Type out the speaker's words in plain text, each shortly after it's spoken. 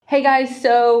Hey guys,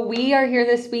 so we are here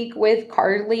this week with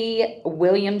Karleigh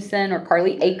Williamson, or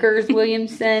Karleigh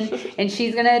Akers-Williamson, and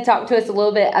she's going to talk to us a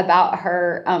little bit about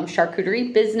her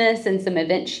charcuterie business and some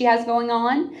events she has going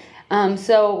on.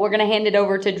 So we're going to hand it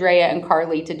over to Drea and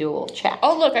Karleigh to do a little chat.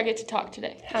 Oh, look, I get to talk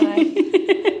today.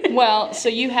 Hi. Well, so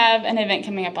you have an event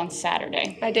coming up on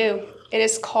Saturday. I do. It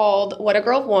is called What a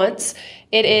Girl Wants.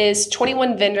 It is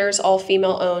 21 vendors, all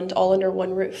female owned, all under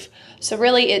one roof. So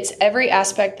really it's every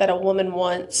aspect that a woman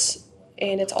wants,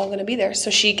 and it's all going to be there. So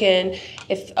she can,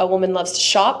 if a woman loves to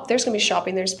shop, there's going to be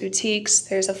shopping. There's boutiques,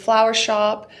 there's a flower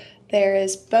shop, there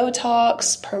is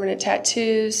Botox, permanent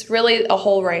tattoos, really a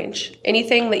whole range.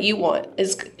 Anything that you want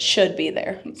should be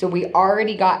there. So we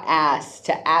already got asked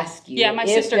to ask you Yeah, my if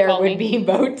sister there called would me. be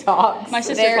Botox. My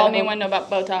sister called me and wanted to know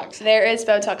about Botox. There is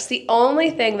Botox. The only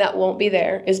thing that won't be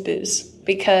there is booze,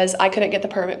 because I couldn't get the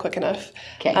permit quick enough.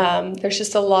 Okay. There's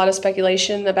just a lot of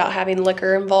speculation about having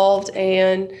liquor involved,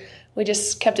 and we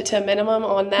just kept it to a minimum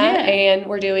on that, and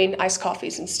we're doing iced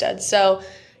coffees instead. So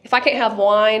if I can't have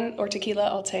wine or tequila,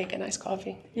 I'll take an iced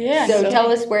coffee. Yeah. So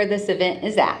tell us where this event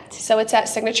is at. So it's at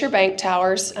Signature Bank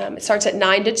Towers. It starts at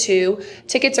 9 to 2.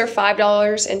 Tickets are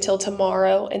 $5 until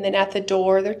tomorrow, and then at the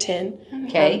door they're $10.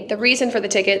 Okay. The reason for the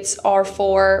tickets are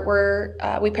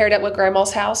we paired up with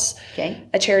Grandma's House, Okay.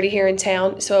 a charity here in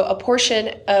town. So a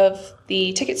portion of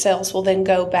the ticket sales will then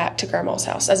go back to Grandma's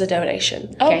House as a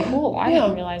donation. Oh, Okay. cool. I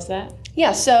didn't realize that.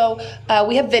 Yeah, so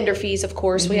we have vendor fees, of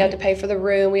course. We had to pay for the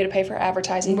room. We had to pay for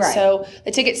advertising. Right. So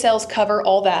the ticket sales cover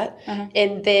all that,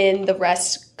 and then the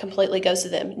rest completely goes to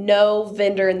them. No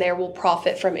vendor in there will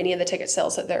profit from any of the ticket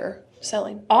sales that they're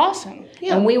selling. Awesome.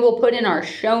 Yeah. And we will put in our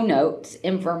show notes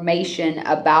information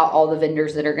about all the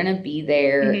vendors that are going to be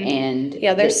there, and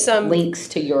there's some links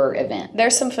to your event.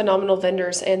 There's some phenomenal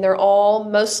vendors, and they're all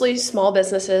mostly small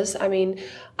businesses. I mean,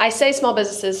 I say small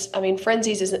businesses. I mean,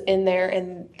 Frenzies is in there,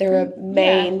 and they're a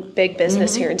main big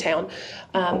business here in town.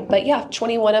 But yeah,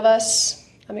 21 of us.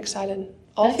 I'm excited.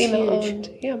 All That's female huge. owned.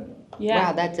 Yeah. Yeah.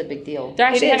 Wow, that's a big deal. They're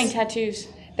actually It having is. tattoos.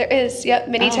 There is, yep.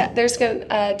 There's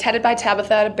Tatted by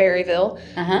Tabitha out of Berryville.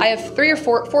 I have 3 or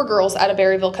 4 girls out of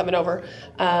Berryville coming over.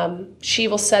 She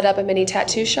will set up a mini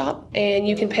tattoo shop, and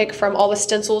you can pick from all the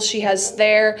stencils she has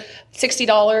there.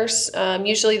 $60.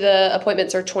 Usually the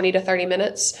appointments are 20 to 30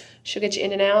 minutes. She'll get you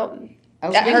in and out.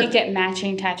 Okay. We could get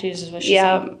matching tattoos, is what she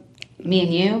said. Me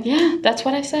and you? Yeah, that's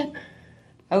what I said.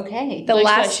 Okay. The Like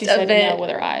last she said event, no with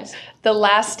her eyes. the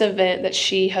last event that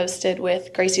she hosted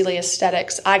with Gracie Lee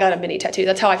Aesthetics, I got a mini tattoo.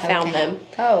 That's how I found them.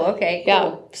 Oh, okay. Cool.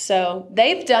 Yeah, so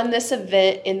they've done this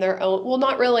event in their own, well,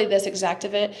 not really this exact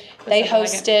event. They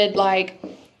hosted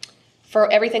for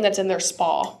everything that's in their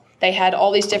spa. They had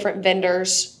all these different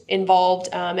vendors involved,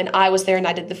 and I was there and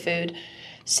I did the food.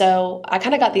 So I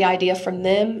kind of got the idea from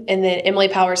them, and then Emily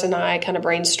Powers and I kind of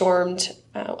brainstormed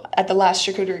at the last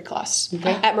charcuterie class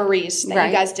at Marie's that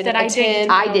you guys didn't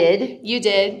attend. I did. You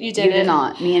did. You did. You did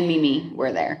not. Me and Mimi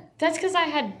were there. That's because I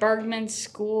had Bergman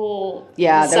School.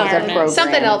 Yeah, there was a Environment. program.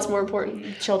 Something else more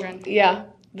important. Children. Yeah,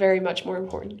 very much more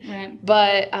important. Right.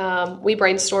 But we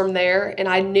brainstormed there, and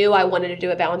I knew I wanted to do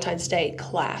a Valentine's Day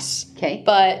class. Okay.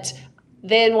 But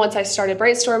then once I started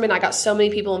brainstorming, I got so many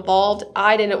people involved.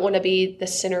 I didn't want to be the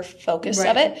center focus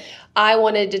of it. I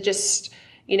wanted to just,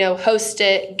 host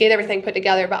it, get everything put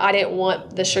together, but I didn't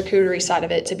want the charcuterie side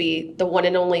of it to be the one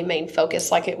and only main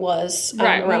focus like it was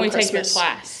Right, when around we Christmas. take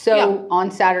your class. So on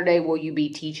Saturday, will you be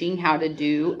teaching how to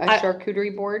do a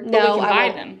charcuterie board? No, we can I buy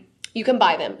won't. them. You can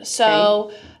buy them.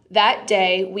 So that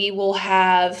day we will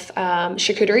have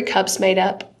charcuterie cups made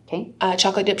up. Okay.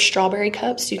 Chocolate dipped strawberry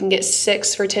cups. You can get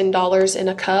 6 for $10 in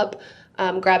a cup.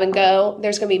 Grab and go.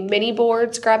 There's going to be mini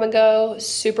boards, grab and go,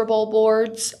 Super Bowl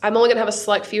boards. I'm only going to have a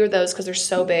select few of those because they're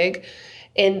so big.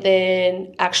 And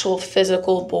then actual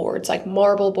physical boards, like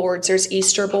marble boards. There's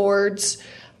Easter boards.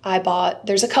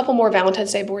 There's a couple more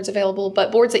Valentine's Day boards available,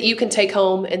 but boards that you can take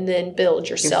home and then build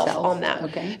yourself. On that.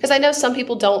 Okay. Because I know some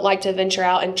people don't like to venture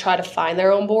out and try to find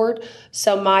their own board.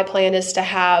 So my plan is to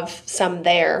have some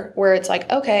there where it's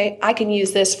like, okay, I can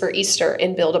use this for Easter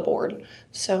and build a board.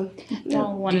 So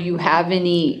Do you have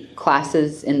any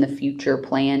classes in the future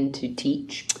planned to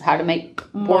teach how to make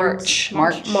boards?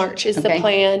 March is the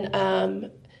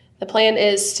plan. The plan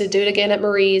is to do it again at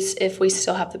Marie's if we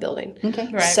still have the building. Okay.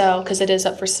 Right. So, because it is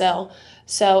up for sale.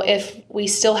 So if we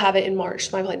still have it in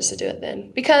March, my plan is to do it then.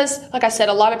 Because, like I said,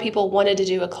 a lot of people wanted to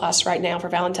do a class right now for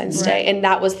Valentine's Day, and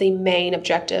that was the main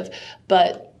objective.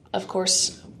 But, of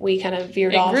course, we kind of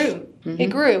veered off. Grew.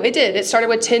 It grew. It did. It started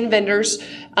with 10 vendors,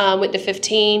 went to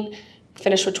 15,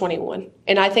 finished with 21.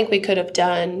 And I think we could have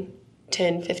done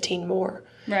 10, 15 more.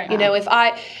 Right. You know,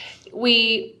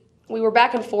 we were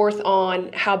back and forth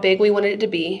on how big we wanted it to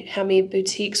be, how many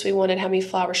boutiques we wanted, how many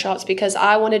flower shops, because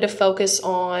I wanted to focus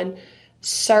on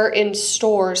certain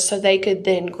stores so they could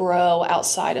then grow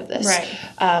outside of this.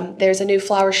 Right. There's a new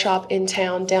flower shop in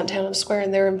town, downtown Square,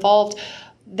 and they're involved.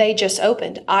 They just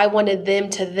opened. I wanted them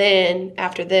to then,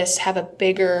 after this, have a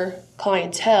bigger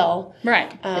clientele.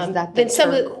 Right. Is that the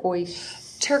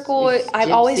turquoise?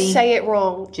 I always say it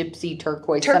wrong. Gypsy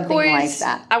turquoise, something like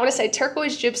that. I want to say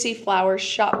turquoise gypsy flower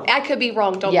shop. I could be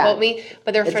wrong. Don't quote me.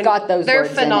 But they're got those they're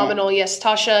words phenomenal. in it. Yes,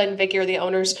 Tasha and Vicky are the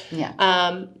owners. Yeah.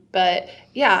 But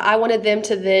yeah, I wanted them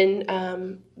to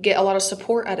then get a lot of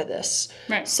support out of this.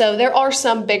 Right. So there are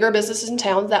some bigger businesses in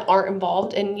town that aren't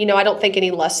involved, and I don't think any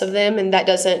less of them, and that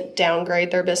doesn't downgrade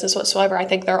their business whatsoever. I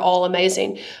think they're all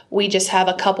amazing. We just have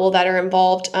a couple that are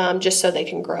involved just so they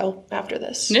can grow after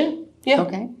this. Yeah. Yeah.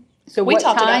 Okay. So We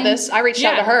talked about this. I reached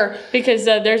out to her. Because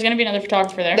there's going to be another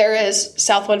photographer there. There is.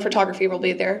 Southwind Photography will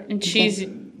be there. And she's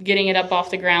getting it up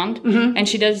off the ground. Mm-hmm. And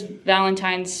she does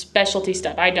Valentine's specialty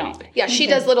stuff. I don't. Yeah, she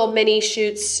does little mini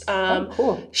shoots.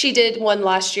 Cool. She did one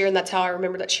last year, and that's how I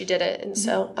remember that she did it. And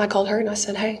so I called her and I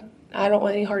said, hey, I don't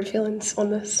want any hard feelings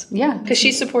on this. Yeah. Because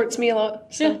she supports me a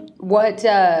lot. So.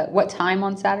 Yeah. What time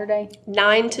on Saturday?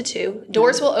 9 to 2.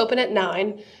 Doors will open at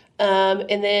 9.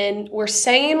 And then we're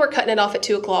saying we're cutting it off at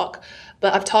 2 o'clock.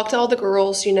 But I've talked to all the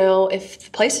girls, if the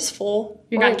place is full.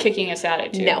 You're not kicking us out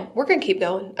at 2. No, we're going to keep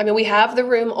going. I mean, we have the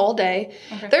room all day.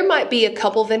 Okay. There might be a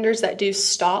couple vendors that do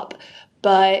stop.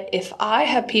 But if I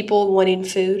have people wanting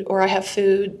food or I have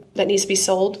food that needs to be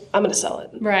sold, I'm going to sell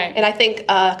it. Right. And I think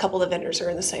a couple of vendors are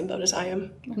in the same boat as I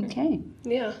am. Okay.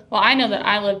 Yeah. Well, I know that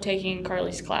I love taking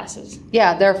Karleigh's classes.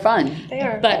 Yeah, they're fun. They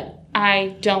are. But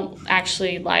I don't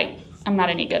actually I'm not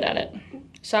any good at it.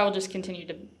 So I will just continue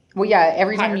to Well, yeah,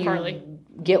 every hire time you Karleigh.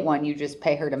 get one, you just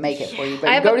pay her to make it for you. But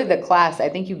I you have go to the class, I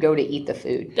think you go to eat the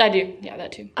food. I do. Yeah,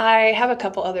 that too. I have a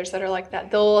couple others that are like that.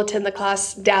 They'll attend the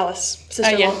class. Dallas,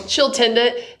 sister-in-law. yeah. She'll attend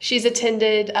it. She's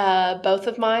attended both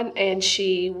of mine, and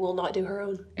she will not do her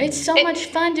own. It's so much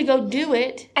fun to go do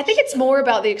it. I think it's more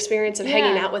about the experience of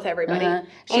hanging out with everybody.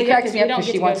 She yeah, cracks 'cause me we up don't because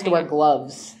get she to wants go to wear hang out.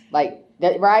 gloves. Like,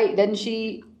 that, right? Doesn't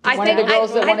she? One of the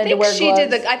girls that wanted to wear she gloves.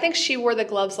 did I think she wore the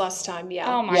gloves last time.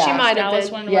 Yeah. Oh my Yeah. She gosh. might have Dallas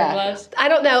been. wanted to Yeah. wear gloves. I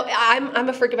don't know. I'm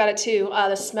a freak about it too.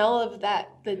 The smell of that.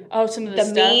 Some of The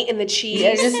stuff. meat and the cheese.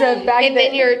 Yeah, just the fact and that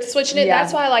then you're switching it. Yeah.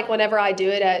 That's why I like whenever I do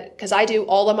it because I do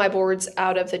all of my boards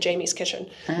out of the Jamie's kitchen.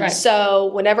 Right. So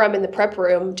whenever I'm in the prep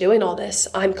room doing all this,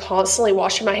 I'm constantly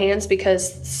washing my hands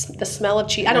because the smell of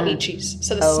cheese. I don't eat cheese,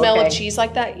 so the smell okay. of cheese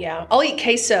like that. Yeah, I'll eat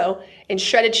queso and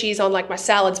shredded cheese on like my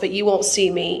salads, but you won't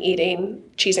see me eating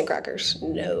cheese and crackers.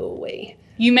 No way.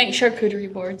 You make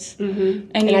charcuterie boards,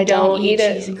 and And you I don't eat eat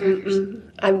it. cheese and crackers.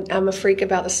 I'm a freak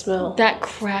about the smell. That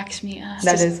cracks me up.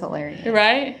 That is hilarious.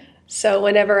 Right? So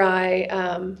whenever I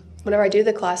do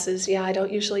the classes, I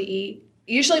don't usually eat.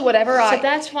 Usually whatever So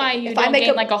that's why you don't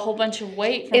gain like a whole bunch of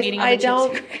weight from eating all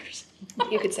the chips and crackers.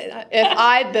 You could say that. If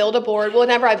I build a board,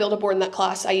 whenever I build a board in that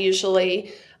class, I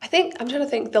usually, I'm trying to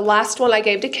think, the last one I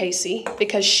gave to Casey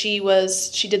because she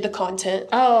did the content.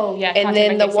 Oh, yeah. And content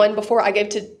then by the Casey. one before I gave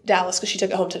to Dallas because she took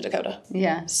it home to Dakota.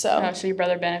 Yeah. So Oh, so your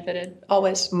brother benefited.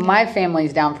 always. My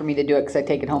family's down for me to do it because I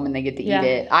take it home and they get to Yeah. eat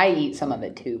it. I eat some of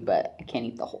it too, but I can't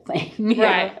eat the whole thing.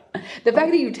 Right. The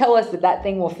fact that you tell us that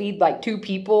thing will feed like 2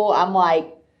 people, I'm like,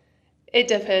 It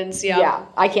depends, yeah,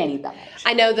 I can't eat that much.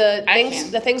 I know the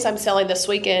can. things I'm selling this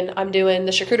weekend. I'm doing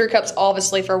the charcuterie cups,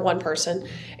 obviously for one person,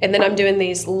 and then I'm doing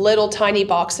these little tiny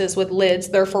boxes with lids.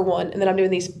 They're for one, and then I'm doing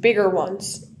these bigger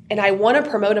ones. And I want to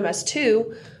promote them as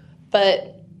 2,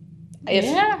 but if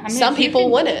some if you people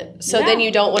can- want it, so Yeah. then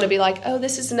you don't want to be like, oh,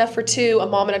 this is enough for 2. A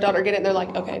mom and a daughter get it, and they're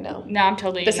like, okay, no. No, I'm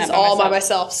totally This eating is that all by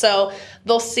myself. So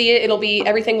they'll see it.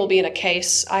 Everything will be in a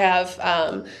case. I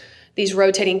have these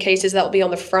rotating cases that will be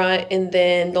on the front, and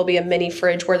then there'll be a mini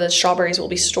fridge where the strawberries will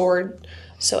be stored.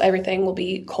 So everything will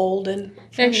be cold and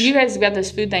fresh You guys got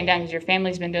this food thing down because your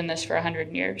family's been doing this for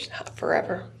 100 years.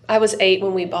 forever. I was 8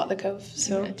 when we bought the Cove,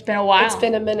 so It's been a while. it's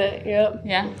been a minute. Yeah.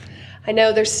 Yeah. I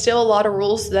know there's still a lot of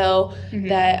rules though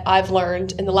that I've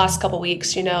learned in the last couple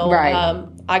weeks. Right.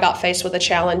 I got faced with a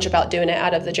challenge about doing it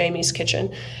out of the Jamie's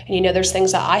kitchen, and there's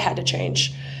things that I had to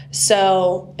change.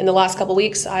 So in the last couple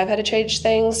weeks, I've had to change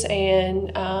things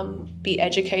and be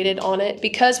educated on it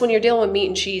because when you're dealing with meat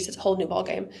and cheese, it's a whole new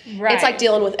ballgame. Right. It's like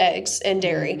dealing with eggs and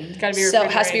dairy. It's gotta be So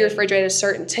it has to be refrigerated. refrigerated at a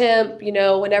certain temp.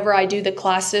 Whenever I do the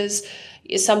classes,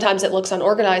 sometimes it looks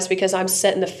unorganized because I'm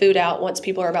setting the food out once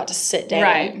people are about to sit down.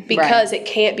 Right. Because it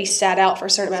can't be sat out for a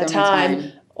certain amount of Certain time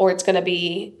time. or it's going to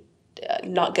be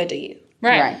not good to eat.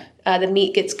 Right. the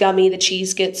meat gets gummy, the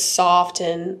cheese gets soft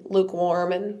and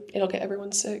lukewarm, and it'll get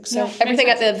everyone sick. So everything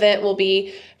at the event will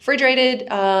be refrigerated,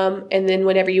 and then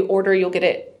whenever you order, you'll get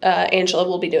it. Angela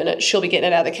will be doing it. She'll be getting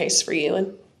it out of the case for you,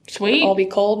 and Sweet. it'll all be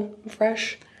cold and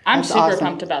fresh. I'm super awesome.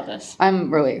 pumped about this.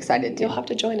 I'm really excited too. You'll have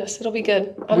to join us. It'll be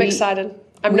good. I'm excited.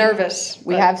 I'm nervous.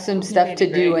 We but have some stuff to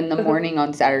do great. in the morning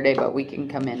on Saturday, but we can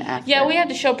come in after. Yeah, we have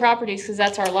to show properties because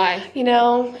that's our life. who would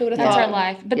have That's thought? our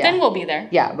life. But Yeah. then we'll be there.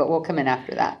 Yeah, but we'll come in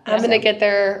after that. I'm going to get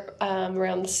there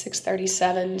around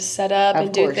 6:37 to set up Of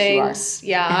and do course you are. things.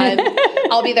 Yeah,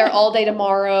 I'll be there all day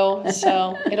tomorrow,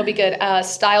 so it'll be good.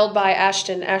 Styled by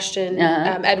Ashton. Ashton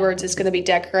Edwards is going to be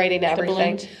decorating everything.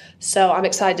 balloons. So I'm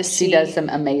excited to see. She does some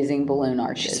amazing balloon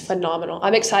arches. She's phenomenal.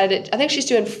 I'm excited. I think she's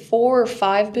doing 4 or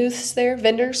 5 booths there,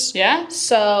 vendors. Yeah?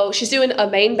 So she's doing a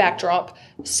main backdrop.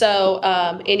 So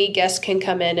any guest can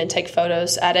come in and take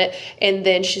photos at it. And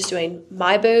then she's doing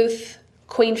my booth,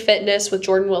 Queen Fitness with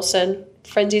Jordan Wilson,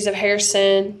 Frenzies of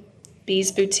Harrison,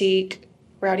 Bees Boutique,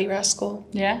 Rowdy Rascal.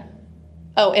 Yeah?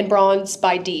 Oh, and Bronze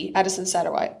by D, Addison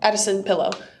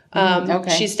Pillow. Okay.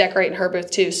 She's decorating her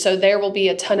booth too. So there will be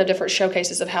a ton of different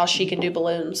showcases of how she can do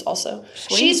balloons also.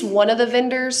 Sweet. She's one of the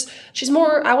vendors. She's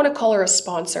more, I want to call her a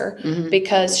sponsor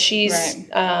because she's,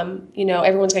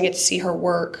 everyone's going to get to see her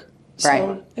work. So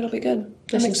Right. it'll be good.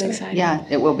 This I'm is excited. exciting. Yeah,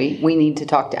 it will be. We need to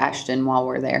talk to Ashton while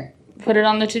we're there. Put it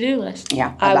on the to-do list.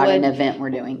 Yeah, I about an would, event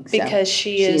we're doing. So Because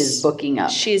she is booking up.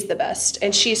 She's the best.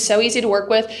 And she's so easy to work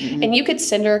with. And you could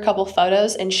send her a couple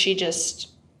photos and she just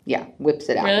Yeah, whips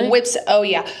it out. Really? whips. Oh,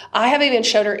 yeah. I haven't even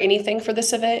showed her anything for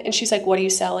this event. And she's like, what are you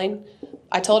selling?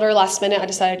 I told her last minute I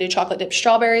decided to do chocolate dipped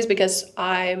strawberries because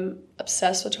I'm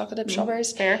obsessed with chocolate dipped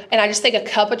strawberries. Fair. And I just think a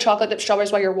cup of chocolate dipped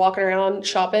strawberries while you're walking around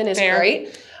shopping is Fair.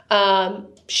 great.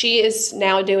 She is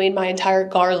now doing my entire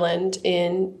garland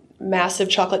in massive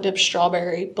chocolate dipped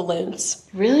strawberry balloons.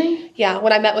 Really? Yeah.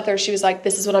 When I met with her, she was like,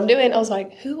 this is what I'm doing. I was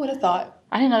like, who would have thought?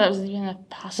 I didn't know that was even a Well,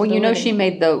 possibility. you know she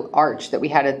made the arch that we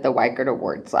had at the Weikert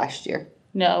Awards last year.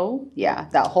 No. Yeah,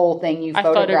 that whole thing you I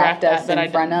photographed photographed that, us but I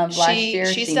in front of last She year.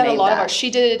 did a made lot of that. art. She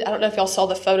did, I don't know if y'all saw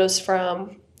the photos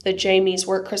from the Jamie's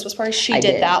work Christmas party. She I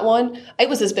did did. that one. It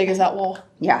was as big as that wall.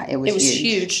 Yeah, it was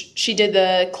huge. She did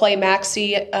the Clay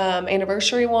Maxey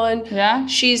anniversary one. Yeah?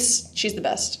 She's the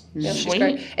best. Yeah, she's Sweet.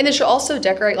 great. And then she'll also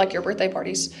decorate like your birthday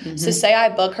parties. So say I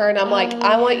book her and I'm like,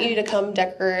 I want you to come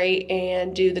decorate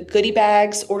and do the goodie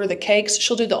bags, order the cakes.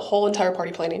 She'll do the whole entire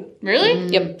party planning. Really?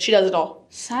 Yep, she does it all.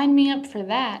 Sign me up for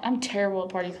that. I'm terrible at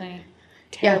party planning.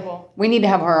 Terrible. Yeah, we need to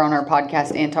have her on our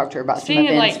podcast and talk to her about Speaking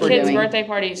some of events like we're kids' doing. birthday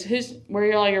parties, where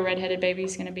are all your redheaded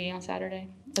babies going to be on Saturday?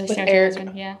 With Eric.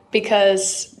 Yeah.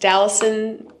 Because Dallas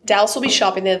will be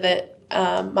shopping the event.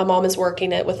 My mom is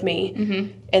working it with me.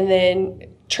 Mm-hmm. And then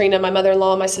Trina, my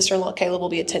mother-in-law, and my sister-in-law, Caleb, will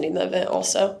be attending the event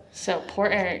also. So poor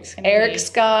Eric's going to Eric's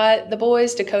got the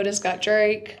boys. Dakota's got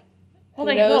Drake. Well,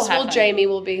 Who they will knows? have Well, fun. Jamie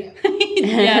will be.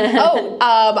 Yeah.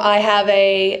 I have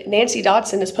Nancy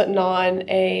Dodson is putting on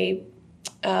a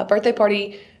birthday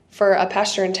party for a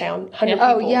pastor in town. 100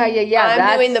 Oh, people. yeah. I'm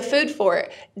that's- doing the food for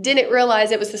it. Didn't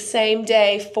realize it was the same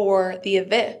day for the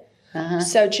event.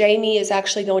 So Jamie is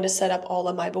actually going to set up all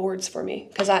of my boards for me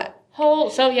because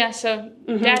Daddy's going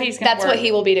to that's what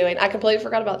he will be doing. I completely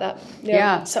forgot about that.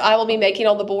 Yeah. So I will be making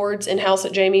all the boards in house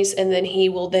at Jamie's, and then he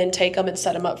will then take them and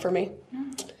set them up for me.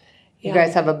 You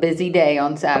guys have a busy day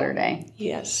on Saturday.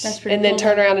 Yes. That's pretty and then cool.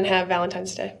 turn around and have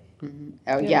Valentine's Day.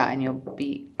 Oh, yeah, and you'll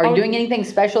be... Are you doing anything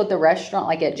special at the restaurant,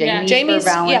 like at Jamie's for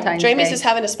Valentine's Jamie's Day? is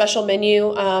having a special menu.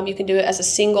 You can do it as a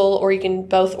single, or you can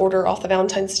both order off the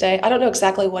Valentine's Day. I don't know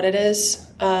exactly what it is.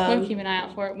 We'll keep an eye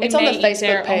out for it. We it's on the may eat Facebook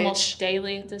there page. almost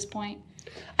daily at this point.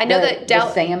 I know the, that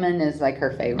the salmon is like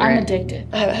her favorite. I'm addicted.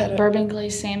 I haven't had it. Bourbon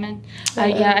glazed salmon.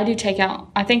 I do take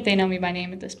out. I think they know me by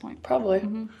name at this point.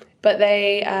 Probably. But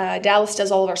Dallas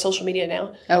does all of our social media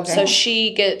now. Okay. So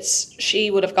she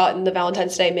would have gotten the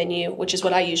Valentine's Day menu, which is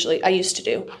what I used to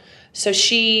do. So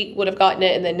she would have gotten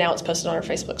it, and then now it's posted on our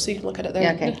Facebook, so you can look at it there.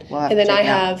 Yeah, okay. We'll have and to then check I it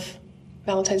out. have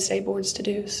Valentine's Day boards to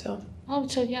do, so. Oh,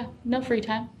 so yeah, no free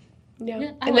time. Yeah.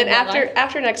 I And then love that life.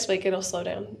 after next week, it'll slow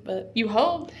down. But You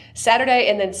hope. Saturday,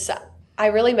 and then I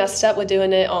really messed up with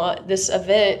doing it on this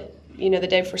event, the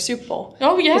day before Super Bowl.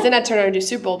 Oh, yeah. Because then I turn around and do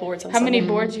Super Bowl boards on How many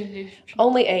Sunday. boards you do?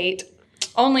 Only 8.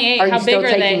 Only 8. Are you How still big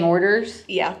are taking they? orders?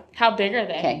 Yeah. How big are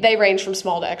they? Okay. They range from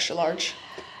small to extra large.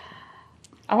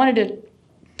 I want to do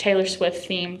Taylor Swift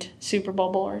themed Super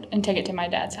Bowl board and take it to my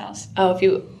dad's house. Oh,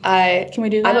 Can we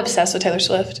do that? I'm obsessed with Taylor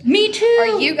Swift. Me too.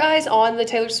 Are you guys on the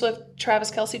Taylor Swift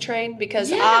Travis Kelce train? Because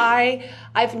Yeah.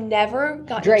 I've never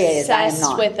gotten Drea is, I am obsessed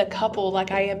not. with a couple like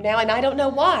I am now, and I don't know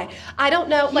why. I don't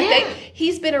know. Like Yeah.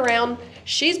 he's been around,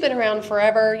 she's been around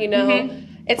forever,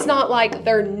 It's not like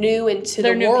they're new into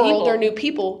They're the new world. people. They're new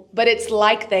people, but it's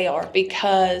like they are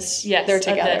because they're of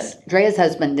together. this. Drea's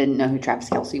husband didn't know who Travis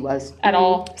Kelce was. At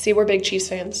all. See, we're big Chiefs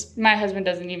fans. My husband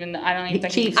doesn't even, I don't even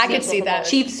think Chiefs. he I could see that.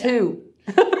 Chiefs who?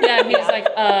 Yeah, he's like,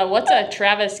 what's a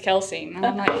Travis Kelce? And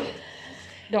I'm like,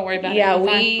 don't worry about it. Yeah, It'll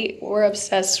be we were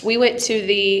obsessed. We went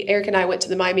to Eric and I went to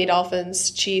the Miami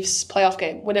Dolphins Chiefs playoff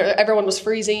game when everyone was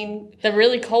freezing. fine. The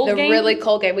really cold The game? really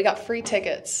cold game. We got free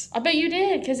tickets. I bet you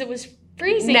did, because it was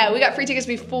freezing. No, we got free tickets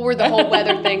before the whole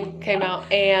weather thing came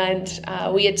out, and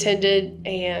we attended,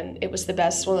 and it was one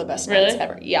of the best nights Really?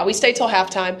 ever. Yeah, we stayed till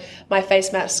halftime. My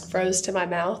face mask froze to my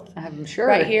mouth I'm sure.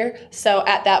 right here. So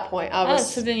at that point, I Oh,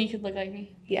 was so then you could look like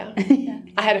me. yeah.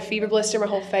 I had a fever blister. My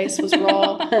whole face was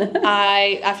raw.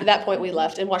 After that point, we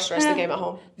left and watched the rest of the game at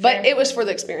home. But Fair. it was for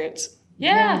the experience.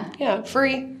 Yeah. Yeah,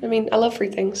 free. I mean, I love free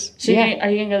things. So Yeah. are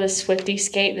you going to go to the Swifty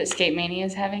skate that Skate Mania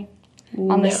is having?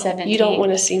 On the 17th. You don't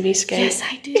want to see me skate. Yes,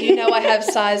 I do. Do you know I have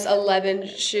size 11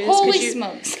 shoes? Holy could you,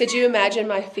 smokes. Could you imagine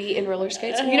my feet in roller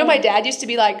skates? You know, my dad used to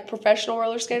be like professional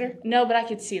roller skater. No, but I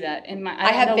could see that in my.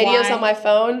 I have don't know videos why. on my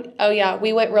phone. Oh yeah,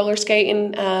 we went roller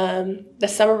skating the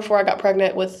summer before I got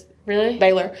pregnant with Really?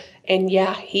 Baylor. And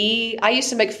yeah, I used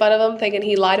to make fun of him thinking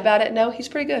he lied about it. No, he's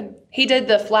pretty good. He did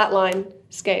the flatline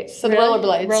skates. So Really? the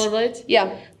rollerblades. Rollerblades?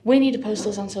 Yeah, We need to post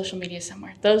those on social media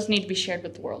somewhere. Those need to be shared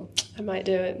with the world. I might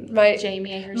do it.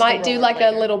 Jamie Akers. Might the do like a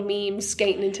rollerblader. little meme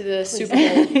skating into the Super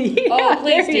Bowl. Oh,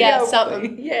 please do. Yeah,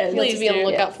 something. Yes. You'll have to be on the do.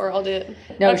 lookout for it. I'll do it.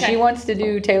 No, Okay. she wants to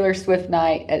do Taylor Swift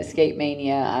night at Skate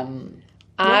Mania.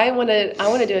 I want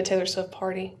to do a Taylor Swift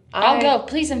party. I'll go.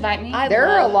 Please invite me. There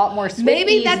are a lot more Swifties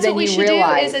Maybe that's than what we you should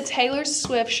realize. do is a Taylor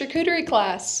Swift charcuterie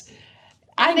class.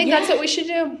 I think that's what we should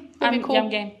do. That'd be cool. I'm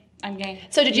game. I'm game.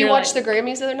 So did you You're watch like- the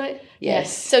Grammys the other night?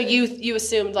 Yes. So you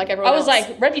assumed like everyone I was else.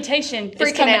 like, Reputation is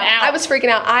freaking coming out. out. I was freaking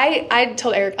out. I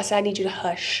told Eric, I said, I need you to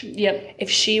hush. Yep. If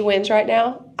she wins right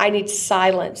now, I need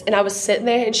silence. And I was sitting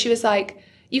there and she was like,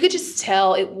 you could just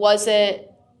tell it wasn't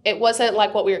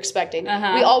like what we were expecting.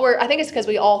 Uh-huh. We all were, I think it's because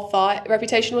we all thought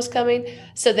Reputation was coming.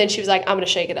 So then she was like, I'm going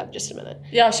to shake it up just a minute.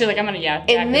 Yeah, she's like, I'm gonna, yeah.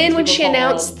 And then when she People fall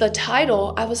announced the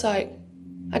title, I was like,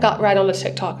 I got right on the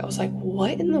TikTok. I was like,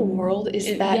 what in the world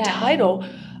is that yeah. title?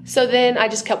 So then I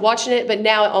just kept watching it, but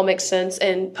now it all makes sense.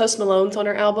 And Post Malone's on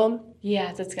her album,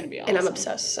 Yeah, that's gonna be awesome. and I'm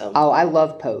obsessed. So Oh, I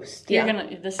love Post. You're yeah.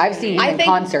 gonna. This is I've gonna seen be- him in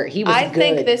concert. He was I good.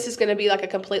 think this is going to be like a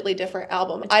completely different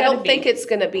album. I gotta don't be. think it's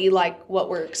going to be like what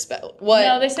we're expecting.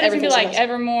 No, they said it's gonna be like everything's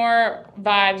Evermore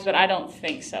vibes, but I don't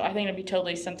think so. I think it'll be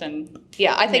totally something.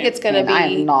 yeah, I think it's going to and I am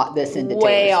be not this into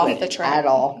way Taylor off Swift the track. at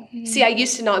all. See, I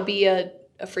used to not be a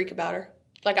freak about her.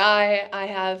 Like I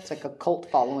have. It's like a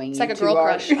cult following. It's like a girl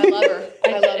crush. I love her.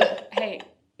 I love it. Hey,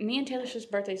 me and Taylor Swift's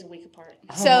birthday's a week apart.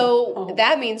 So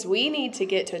that means we need to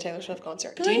get to a Taylor Swift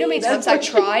concert. Do you know how many Please. times I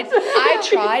tried?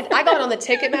 I got on the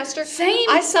Ticketmaster. Same.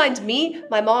 I signed me,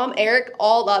 my mom, Eric,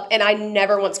 all up, and I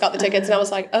never once got the tickets. And I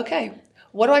was like, okay,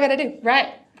 what do I got to do?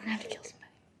 Right? We're gonna have to kill somebody.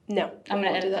 No, I'm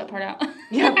gonna won't edit that part out.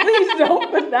 Yeah, please don't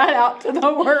put that out to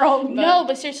the world. No,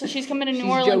 but seriously, she's coming to New She's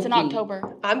Orleans in joking.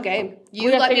 October. I'm game. You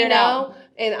gotta let me figure it know, out.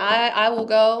 and I will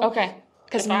go. Okay.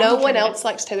 Because If I'm no one okay. else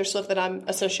likes Taylor Swift that I'm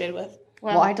associated with.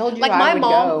 Well, I told you Like I my would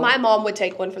mom, go. my mom would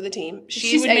take one for the team.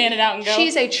 She would man it out and go?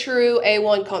 She's a true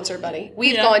A1 concert buddy.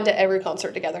 We've Yeah. gone to every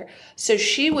concert together, so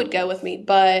she would go with me.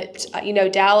 But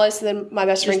Dallas and then my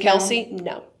best friend Just no. Kelsey,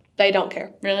 no, they don't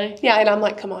care. Really? Yeah, and I'm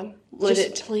like, come on, live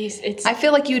Just it. please. It's I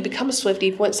feel like you would become a Swiftie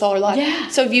if you went and saw her live. Yeah.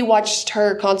 So if you watched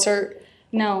her concert,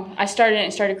 no. I started it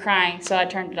and started crying, so I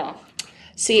turned it off.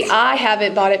 see, I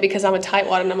haven't bought it because I'm a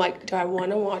tightwad, and I'm like, do I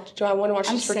want to watch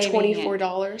I'm this for saving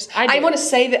 $24? I do. I want to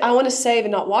save it. I want to save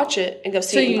and not watch it and go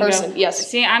see it you in can person. go. Yes.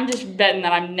 See, I'm just betting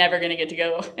that I'm never gonna get to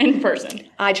go in person.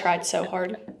 I tried so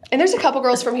hard. And there's a couple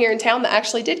girls from here in town that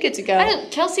actually did get to go.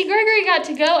 Kelsey Gregory got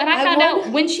to go, and I found won.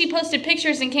 out when she posted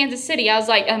pictures in Kansas City. I was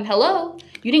like, hello,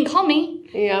 you didn't call me.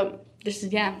 Yeah. This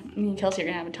is, yeah, me and Kelsey are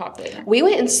going to have a talk later. We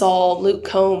went and saw Luke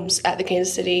Combs at the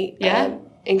Kansas City. Yeah?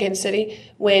 In Kansas City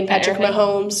when Patrick Arrowhead?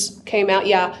 Mahomes came out.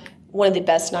 Yeah. One of the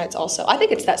best nights also. I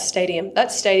think it's that stadium.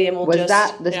 That stadium will was just.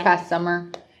 that this Yeah. past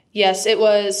summer? Yes, it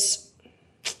was.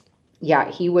 Yeah,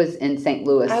 he was in St.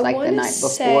 Louis I like the wanna night before,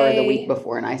 say- the week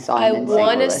before, and I saw I him in St.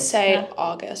 want to Louis. say Yeah.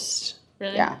 August.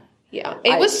 Really? Yeah. Yeah.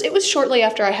 It was shortly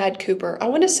after I had Cooper. I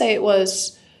want to say it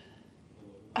was.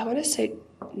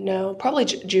 No, probably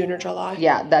June or July.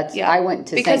 Yeah, that's. Yeah. I went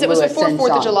to because St. it was Louis before and 4th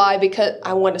saw of him. July. Because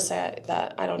I want to say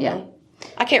that I don't Yeah. know.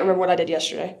 I can't remember what I did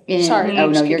yesterday. In, Sorry. Oh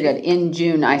I'm no, just you're kidding. good. In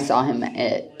June, I saw him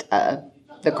at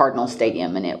the Cardinal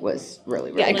Stadium, and it was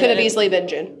really, really. Yeah, it good. could have easily been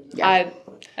June. Yeah.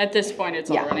 At this point, it's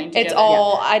all Yeah. running together. It's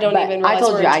all. I don't But even I realize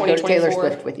told we're you in I'd go to Taylor 2024.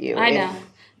 Swift with you. I if- know.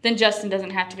 then Justin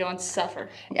doesn't have to go and suffer.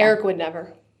 Eric would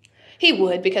never. He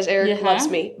would because Eric loves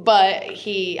me, but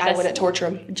I wouldn't torture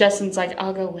him. Justin's like,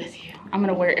 I'll go with you. I'm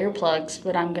gonna wear earplugs,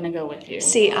 but I'm gonna go with you.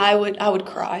 See, I would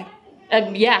cry.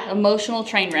 Emotional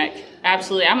train wreck.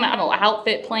 Absolutely. I'm an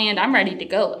outfit planned. I'm ready to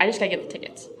go. I just gotta get the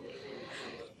tickets.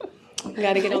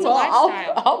 Got to get on the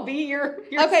lifestyle. I'll be your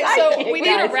okay, sidekick, so we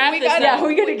gotta wrap this up.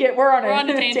 Yeah, we're on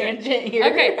a a tangent here.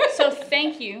 Okay, so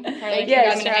thank you, Karleigh, Thank you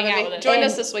guys for having me. Join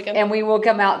us this weekend. And we will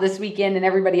come out this weekend, and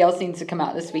everybody else needs to come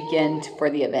out this weekend for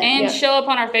the event. And show up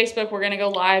on our Facebook. We're going to go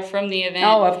live from the event.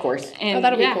 Oh, of course. And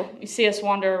that'll be cool. You see us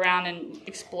wander around and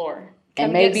explore.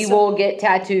 And maybe we'll get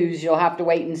tattoos. You'll have to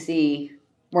wait and see.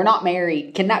 We're not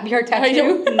married. Can that be our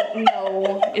tattoo?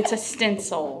 No, it's a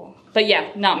stencil. But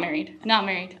yeah, not married. Not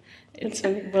married.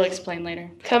 We'll explain later.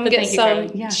 Come get some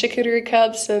charcuterie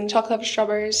cups and chocolate covered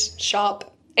strawberries.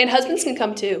 Shop. And husbands can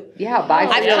come too. Yeah, buy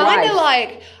for your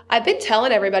wife. I've been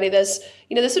telling everybody this.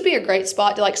 This would be a great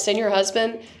spot to send your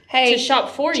husband. Hey, to shop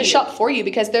for you. To shop for you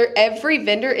because every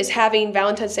vendor is having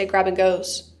Valentine's Day grab and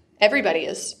goes. Everybody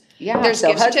is. Yeah. There's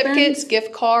gift certificates,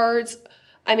 gift cards.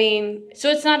 I mean, so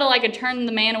it's not a turn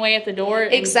the man away at the door.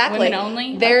 Exactly. Women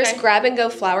only. There's grab and go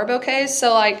flower bouquets.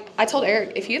 So I told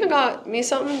Eric, if you haven't got me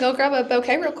something, go grab a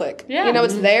bouquet real quick. Yeah.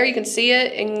 It's there. You can see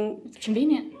it and it's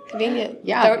convenient.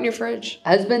 Yeah. Throw it in your fridge.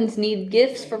 Husbands need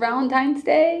gifts for Valentine's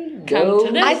Day. Come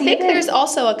to this. I think there's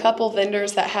also a couple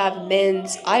vendors that have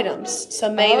men's items.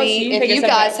 So maybe if you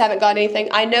guys haven't got anything,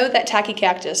 I know that Tacky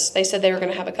Cactus, they said they were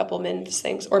going to have a couple men's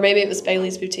things, or maybe it was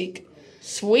Bailey's Boutique.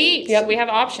 Sweet. Yep. We have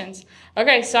options.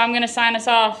 Okay, so I'm going to sign us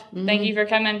off. Thank you for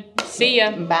coming. See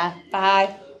ya. Bye.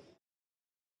 Bye.